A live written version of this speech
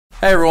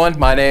Hey everyone,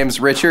 my name's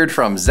Richard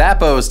from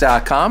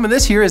Zappos.com, and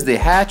this here is the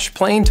Hatch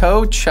Plain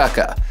Toe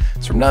Chukka.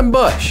 It's from Nunn.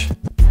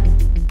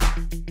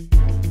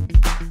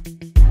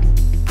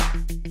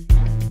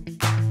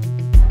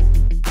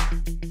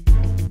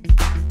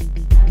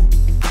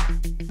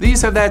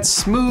 These have that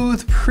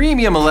smooth,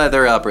 premium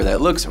leather upper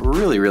that looks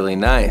really, really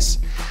nice.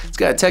 It's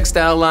got a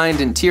textile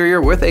lined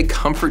interior with a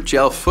comfort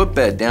gel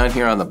footbed down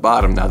here on the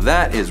bottom. Now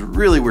that is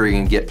really where you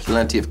can get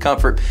plenty of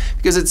comfort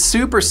because it's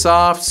super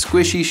soft,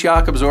 squishy,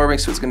 shock absorbing,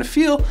 so it's gonna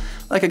feel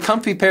like a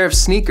comfy pair of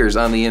sneakers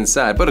on the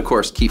inside, but of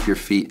course keep your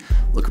feet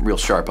looking real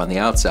sharp on the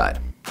outside.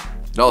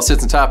 It all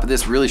sits on top of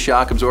this really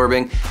shock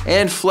absorbing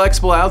and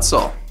flexible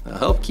outsole. That'll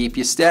help keep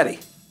you steady.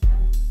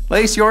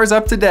 Lace yours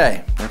up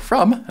today. They're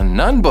from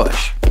Nunn.